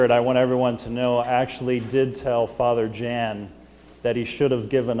I want everyone to know I actually did tell Father Jan that he should have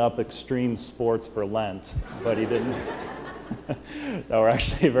given up extreme sports for Lent, but he didn't. No, we're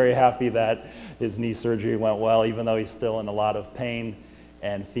actually very happy that his knee surgery went well, even though he's still in a lot of pain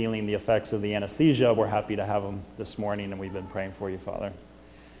and feeling the effects of the anesthesia. We're happy to have him this morning, and we've been praying for you, Father.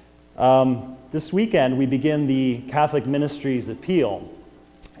 This weekend, we begin the Catholic Ministries Appeal,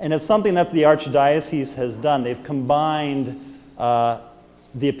 and it's something that the Archdiocese has done. They've combined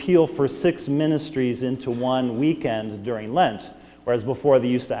the appeal for 6 ministries into one weekend during Lent, whereas before they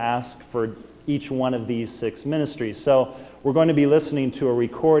used to ask for each one of these 6 ministries. So we're going to be listening to a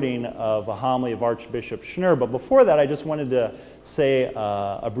recording of a homily of Archbishop Schnurr, but before that I just wanted to say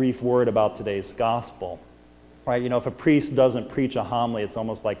a brief word about today's gospel. Right, if a priest doesn't preach a homily, it's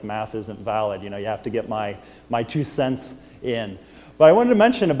almost like Mass isn't valid. You have to get my 2 cents in. But I wanted to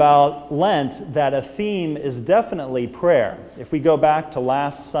mention about Lent that a theme is definitely prayer. If we go back to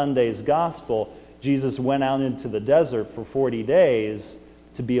last Sunday's gospel, Jesus went out into the desert for 40 days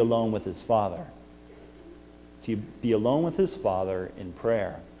to be alone with his Father. To be alone with his Father in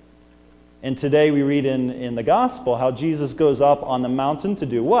prayer. And today we read in the gospel how Jesus goes up on the mountain to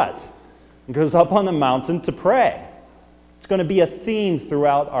do what? He goes up on the mountain to pray. It's going to be a theme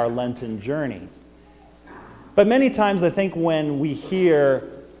throughout our Lenten journey. But many times I think when we hear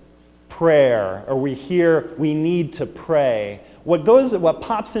prayer or we hear we need to pray, what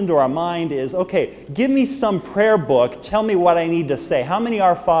pops into our mind is, okay, give me some prayer book, tell me what I need to say. How many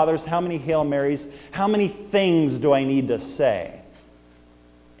Our Fathers, how many Hail Marys, how many things do I need to say?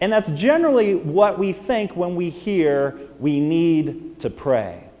 And that's generally what we think when we hear we need to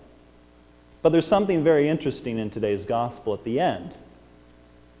pray. But there's something very interesting in today's gospel at the end.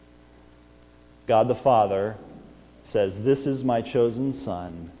 God the Father says, "This is my chosen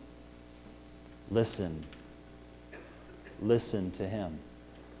Son. Listen. Listen to him."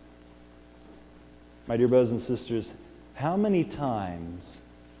 My dear brothers and sisters, how many times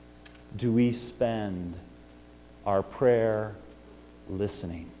do we spend our prayer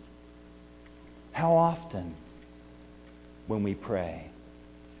listening? How often when we pray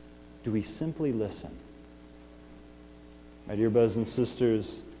do we simply listen? My dear brothers and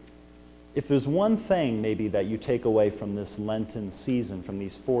sisters, if there's one thing maybe that you take away from this Lenten season, from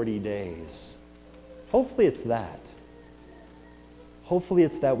these 40 days, hopefully it's that. Hopefully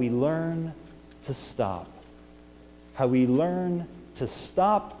it's that we learn to stop. How we learn to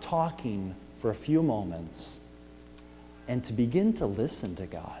stop talking for a few moments and to begin to listen to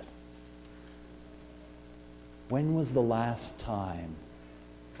God. When was the last time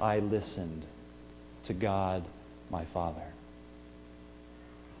I listened to God, my Father?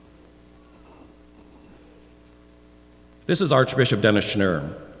 This is Archbishop Dennis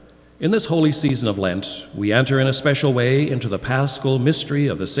Schnurr. In this holy season of Lent, we enter in a special way into the paschal mystery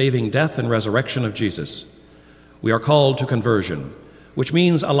of the saving death and resurrection of Jesus. We are called to conversion, which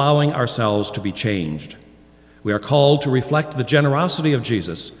means allowing ourselves to be changed. We are called to reflect the generosity of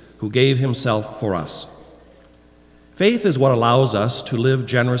Jesus, who gave himself for us. Faith is what allows us to live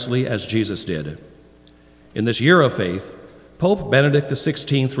generously as Jesus did. In this year of faith, Pope Benedict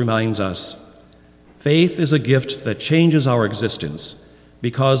XVI reminds us, faith is a gift that changes our existence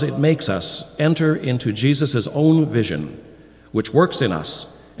because it makes us enter into Jesus' own vision, which works in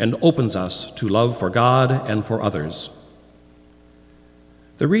us and opens us to love for God and for others.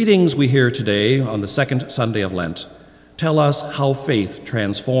 The readings we hear today on the second Sunday of Lent tell us how faith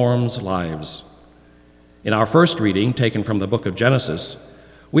transforms lives. In our first reading, taken from the book of Genesis,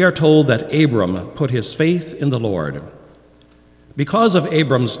 we are told that Abram put his faith in the Lord. Because of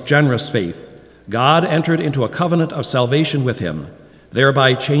Abram's generous faith, God entered into a covenant of salvation with him,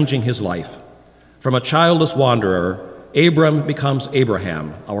 thereby changing his life. From a childless wanderer, Abram becomes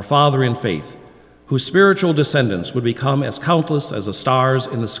Abraham, our father in faith, whose spiritual descendants would become as countless as the stars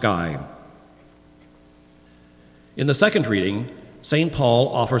in the sky. In the second reading, St. Paul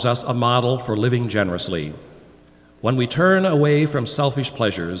offers us a model for living generously. When we turn away from selfish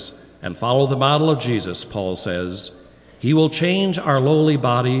pleasures and follow the model of Jesus, Paul says, he will change our lowly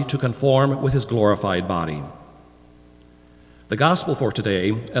body to conform with his glorified body. The gospel for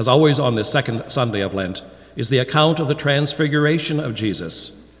today, as always on this second Sunday of Lent, is the account of the transfiguration of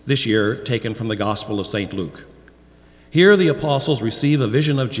Jesus, this year taken from the Gospel of St. Luke. Here the apostles receive a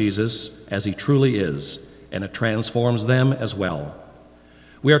vision of Jesus as he truly is, and it transforms them as well.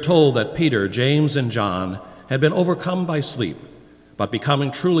 We are told that Peter, James, and John had been overcome by sleep, but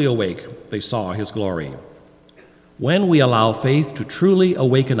becoming truly awake, they saw his glory. When we allow faith to truly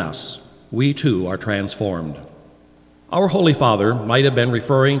awaken us, we too are transformed. Our Holy Father might have been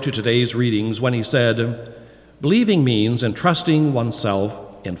referring to today's readings when he said, believing means entrusting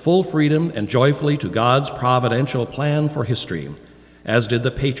oneself in full freedom and joyfully to God's providential plan for history, as did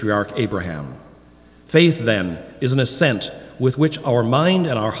the patriarch Abraham. Faith, then, is an assent with which our mind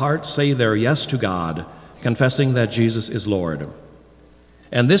and our heart say their yes to God, confessing that Jesus is Lord.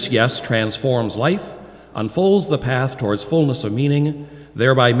 And this yes transforms life, unfolds the path towards fullness of meaning,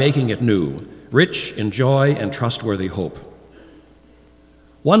 thereby making it new, rich in joy and trustworthy hope.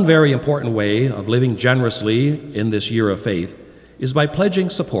 One very important way of living generously in this year of faith is by pledging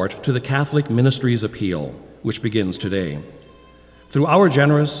support to the Catholic Ministries Appeal, which begins today. Through our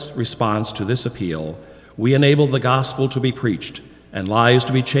generous response to this appeal, we enable the gospel to be preached and lives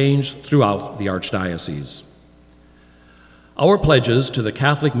to be changed throughout the Archdiocese. Our pledges to the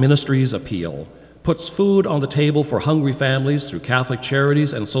Catholic Ministries Appeal puts food on the table for hungry families through Catholic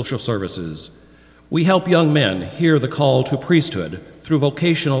charities and social services. We help young men hear the call to priesthood through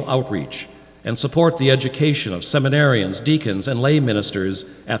vocational outreach and support the education of seminarians, deacons, and lay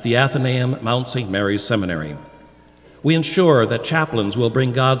ministers at the Athenaeum Mount St. Mary's Seminary. We ensure that chaplains will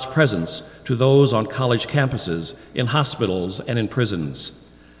bring God's presence to those on college campuses, in hospitals, and in prisons.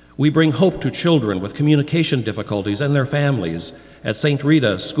 We bring hope to children with communication difficulties and their families at St.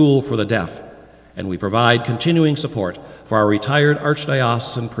 Rita School for the Deaf, and we provide continuing support for our retired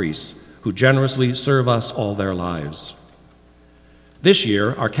archdiocesan priests who generously serve us all their lives. This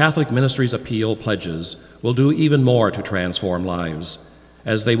year, our Catholic Ministries Appeal pledges will do even more to transform lives,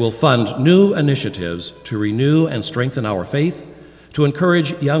 as they will fund new initiatives to renew and strengthen our faith, to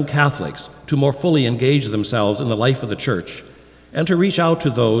encourage young Catholics to more fully engage themselves in the life of the Church, and to reach out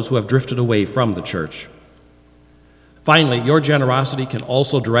to those who have drifted away from the Church. Finally, your generosity can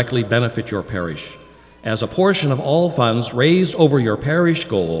also directly benefit your parish, as a portion of all funds raised over your parish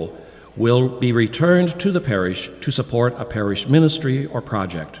goal will be returned to the parish to support a parish ministry or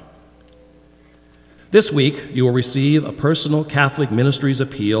project. This week, you will receive a personal Catholic Ministries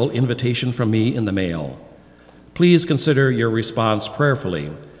Appeal invitation from me in the mail. Please consider your response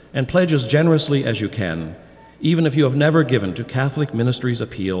prayerfully and pledge as generously as you can, even if you have never given to Catholic Ministries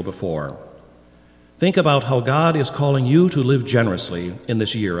Appeal before. Think about how God is calling you to live generously in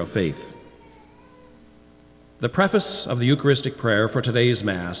this year of faith. The preface of the Eucharistic prayer for today's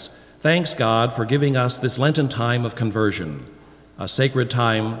Mass thanks God for giving us this Lenten time of conversion, a sacred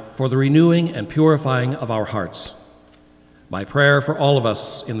time for the renewing and purifying of our hearts. My prayer for all of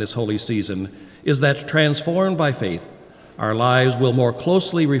us in this holy season is that, transformed by faith, our lives will more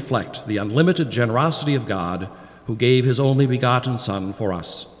closely reflect the unlimited generosity of God who gave his only begotten Son for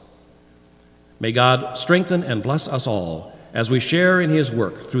us. May God strengthen and bless us all as we share in his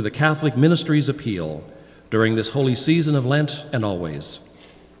work through the Catholic Ministries Appeal during this holy season of Lent and always.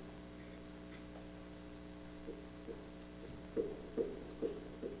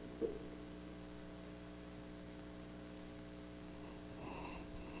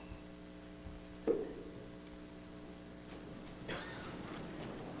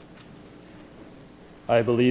 I believe